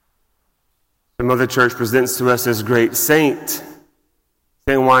The Mother Church presents to us this great saint,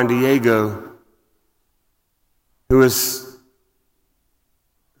 Saint Juan Diego, through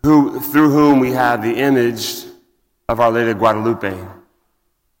whom we have the image of Our Lady of Guadalupe.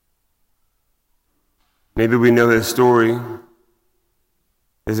 Maybe we know his story.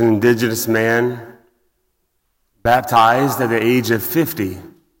 He's an indigenous man, baptized at the age of 50.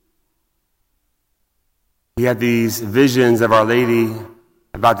 He had these visions of Our Lady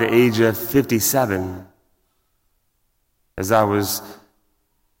about the age of 57. As I was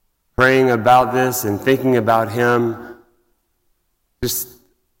praying about this and thinking about him, just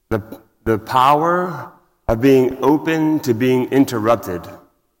the power of being open to being interrupted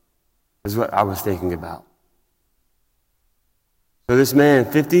is what I was thinking about. So this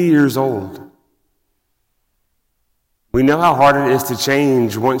man, 50 years old, we know how hard it is to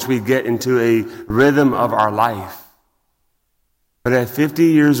change once we get into a rhythm of our life. But at 50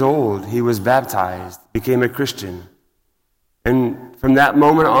 years old, he was baptized, became a Christian. And from that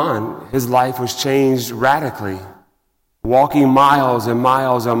moment on, his life was changed radically, walking miles and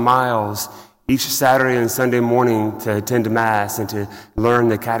miles and miles each Saturday and Sunday morning to attend Mass and to learn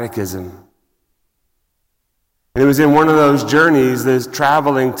the catechism. And it was in one of those journeys, this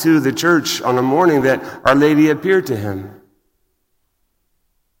traveling to the church on a morning, that Our Lady appeared to him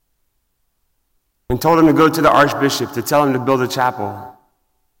and told him to go to the Archbishop to tell him to build a chapel.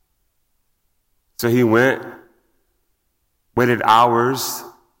 So he went, waited hours,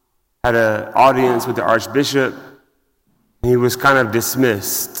 had an audience with the Archbishop, and he was kind of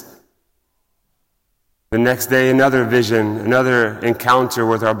dismissed. The next day, another vision, another encounter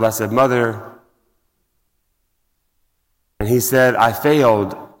with our Blessed Mother. And he said, I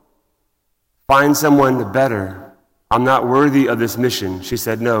failed. Find someone better. I'm not worthy of this mission. She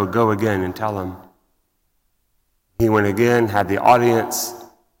said, no, go again and tell him. He went again, had the audience.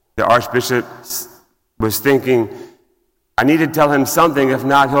 The Archbishop was thinking, I need to tell him something. If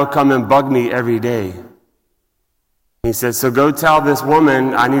not, he'll come and bug me every day. He said, so go tell this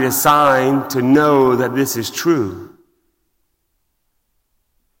woman I need a sign to know that this is true.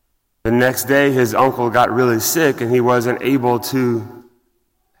 The next day, his uncle got really sick, and he wasn't able to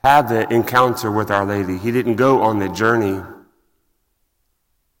have the encounter with Our Lady. He didn't go on the journey.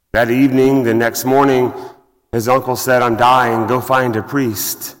 That evening, the next morning, his uncle said, I'm dying, go find a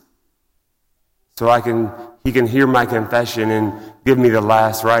priest so he can hear my confession and give me the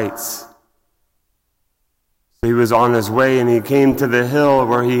last rites. So he was on his way, and he came to the hill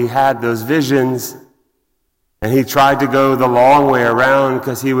where he had those visions. And he tried to go the long way around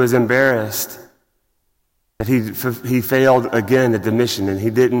because he was embarrassed that he failed again at the mission, and he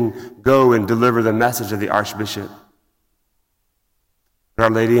didn't go and deliver the message of the Archbishop. But Our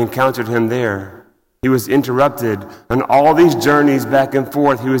Lady encountered him there. He was interrupted. On all these journeys back and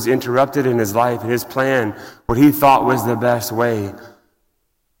forth, he was interrupted in his life, in his plan, what he thought was the best way.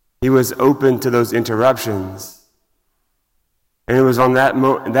 He was open to those interruptions. And it was on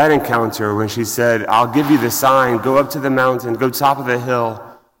that encounter when she said, I'll give you the sign, go up to the mountain, go top of the hill,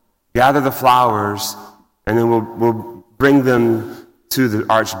 gather the flowers, and then we'll bring them to the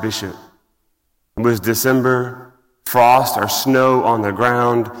Archbishop. It was December, frost or snow on the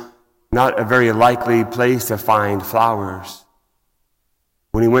ground, not a very likely place to find flowers.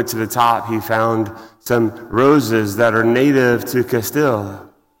 When he went to the top, he found some roses that are native to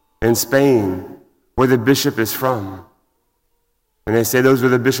Castile in Spain, where the bishop is from. And they say those were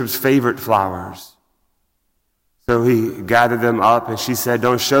the bishop's favorite flowers. So he gathered them up, and she said,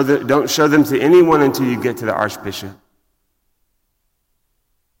 don't show them to anyone until you get to the Archbishop.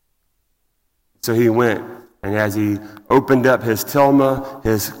 So he went, and as he opened up his tilma,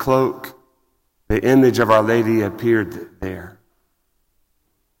 his cloak, the image of Our Lady appeared there.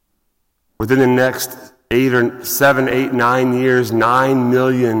 Within the next 7, 8, 9 years, 9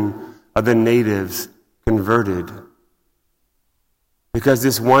 million of the natives converted. Because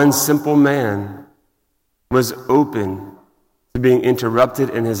this one simple man was open to being interrupted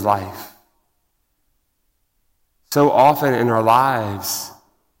in his life. So often in our lives,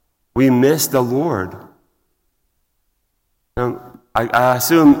 we miss the Lord. I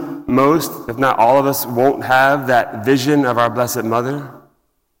assume most, if not all of us, won't have that vision of our Blessed Mother.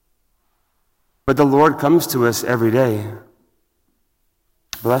 But the Lord comes to us every day.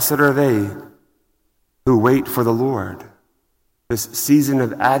 Blessed are they who wait for the Lord. This season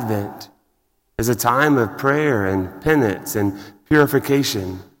of Advent is a time of prayer and penance and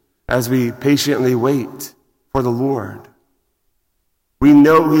purification as we patiently wait for the Lord. We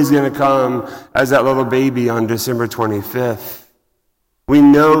know he's going to come as that little baby on December 25th. We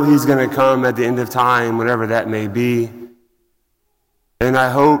know he's going to come at the end of time, whatever that may be. And I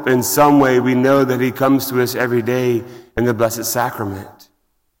hope in some way we know that he comes to us every day in the Blessed Sacrament.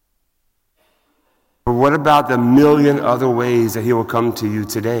 But what about the million other ways that he will come to you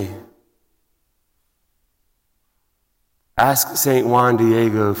today? Ask St. Juan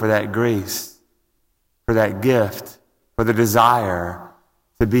Diego for that grace, for that gift, for the desire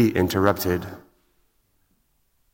to be interrupted.